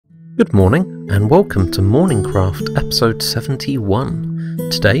Good morning and welcome to MorningCraft episode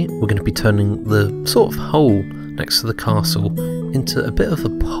 71. Today we're going to be turning the sort of hole next to the castle into a bit of a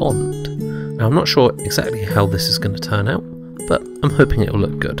pond. Now I'm not sure exactly how this is going to turn out, but I'm hoping it will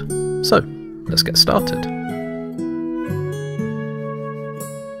look good. So let's get started.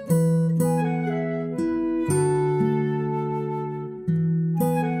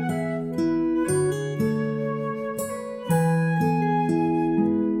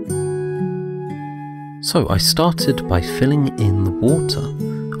 So I started by filling in the water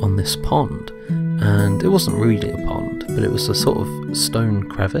on this pond, and it wasn't really a pond, but it was a sort of stone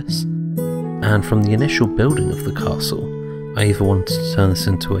crevice, and from the initial building of the castle I either wanted to turn this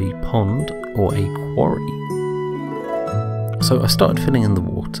into a pond or a quarry. So I started filling in the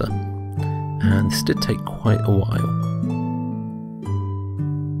water, and this did take quite a while.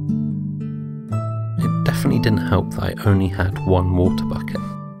 It definitely didn't help that I only had one water bucket.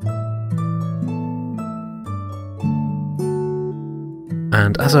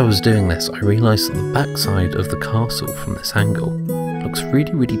 And as I was doing this, I realised that the backside of the castle from this angle looks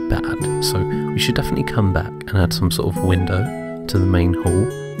really bad, so we should definitely come back and add some sort of window to the main hall,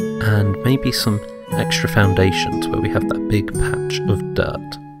 and maybe some extra foundations where we have that big patch of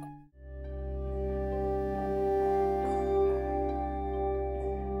dirt.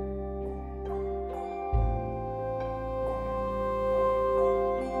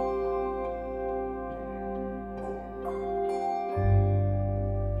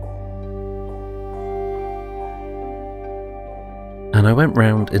 And I went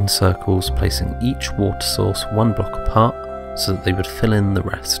round in circles, placing each water source one block apart so that they would fill in the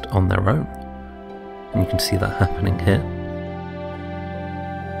rest on their own. And you can see that happening here.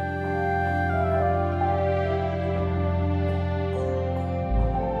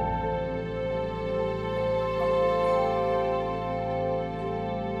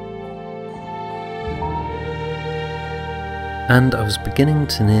 And I was beginning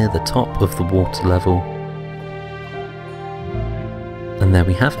to near the top of the water level. And there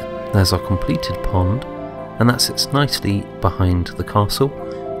we have it, there's our completed pond, and that sits nicely behind the castle.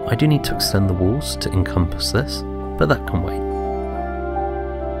 I do need to extend the walls to encompass this, but that can wait.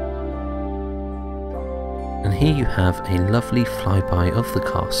 And here you have a lovely flyby of the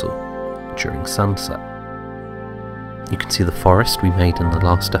castle during sunset. You can see the forest we made in the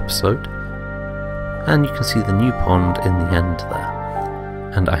last episode, and you can see the new pond in the end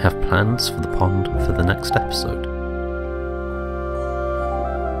there. And I have plans for the pond for the next episode.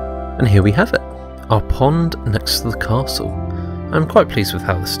 And here we have it, our pond next to the castle. I'm quite pleased with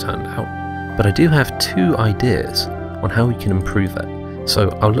how this turned out, but I do have two ideas on how we can improve it, so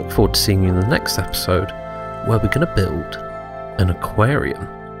I'll look forward to seeing you in the next episode where we're going to build an aquarium.